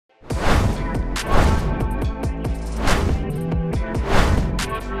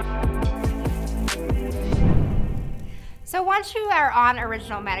once you are on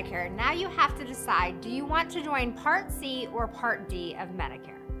Original Medicare, now you have to decide, do you want to join Part C or Part D of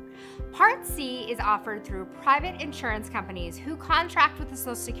Medicare? Part C is offered through private insurance companies who contract with the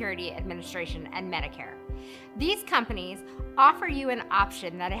Social Security Administration and Medicare. These companies offer you an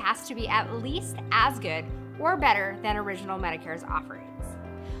option that it has to be at least as good or better than Original Medicare's offerings.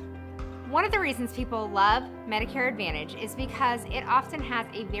 One of the reasons people love Medicare Advantage is because it often has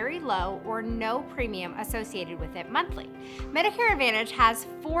a very low or no premium associated with it monthly. Medicare Advantage has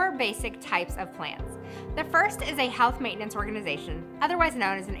 4 basic types of plans. The first is a health maintenance organization, otherwise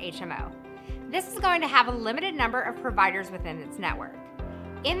known as an HMO. This is going to have a limited number of providers within its network.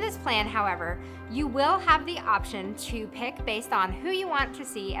 In this plan, however, you will have the option to pick based on who you want to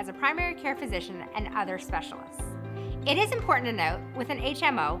see as a primary care physician and other specialists. It is important to note with an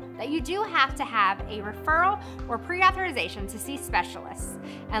HMO that you do have to have a referral or pre-authorization to see specialists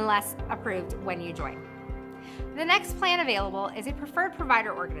unless approved when you join. The next plan available is a preferred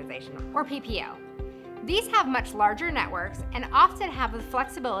provider organization or PPO. These have much larger networks and often have the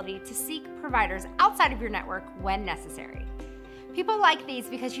flexibility to seek providers outside of your network when necessary. People like these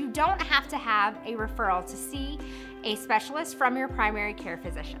because you don't have to have a referral to see a specialist from your primary care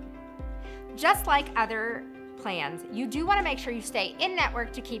physician. Just like other plans, you do want to make sure you stay in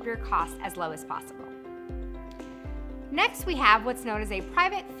network to keep your costs as low as possible. Next, we have what's known as a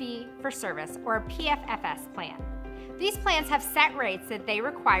private fee for service or a PFFS plan. These plans have set rates that they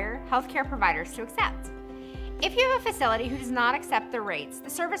require healthcare providers to accept. If you have a facility who does not accept the rates, the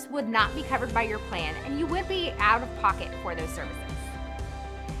service would not be covered by your plan and you would be out of pocket for those services.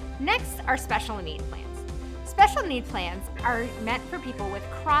 Next are special need plans. Special need plans are meant for people with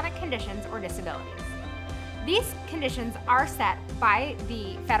chronic conditions or disabilities. These conditions are set by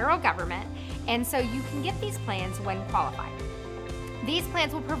the federal government, and so you can get these plans when qualified. These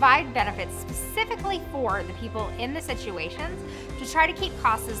plans will provide benefits specifically for the people in the situations to try to keep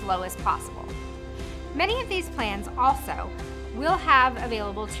costs as low as possible. Many of these plans also will have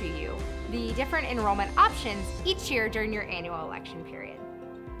available to you the different enrollment options each year during your annual election period.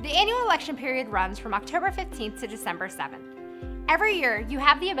 The annual election period runs from October 15th to December 7th. Every year, you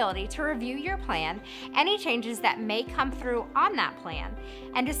have the ability to review your plan, any changes that may come through on that plan,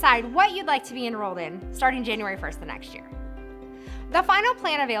 and decide what you'd like to be enrolled in starting January 1st the next year. The final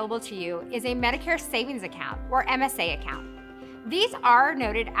plan available to you is a Medicare Savings Account or MSA account. These are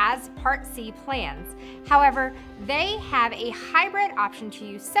noted as Part C plans. However, they have a hybrid option to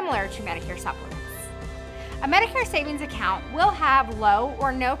use similar to Medicare supplements. A Medicare Savings Account will have low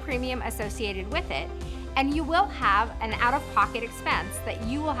or no premium associated with it, and you will have an out-of-pocket expense that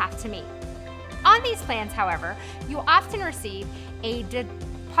you will have to meet. On these plans, however, you often receive a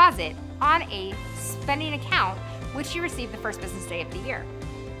deposit on a spending account, which you receive the first business day of the year.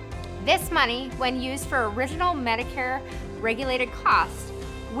 This money, when used for original Medicare regulated costs,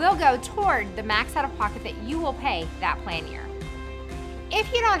 will go toward the max out-of-pocket that you will pay that plan year.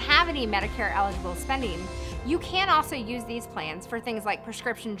 If you don't have any Medicare eligible spending, you can also use these plans for things like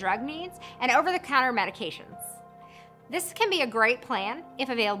prescription drug needs and over-the-counter medications. This can be a great plan if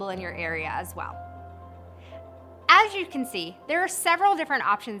available in your area as well. As you can see, there are several different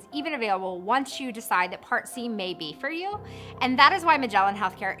options even available once you decide that Part C may be for you, and that is why Magellan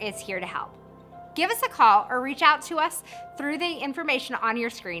Healthcare is here to help. Give us a call or reach out to us through the information on your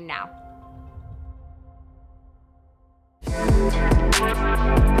screen now.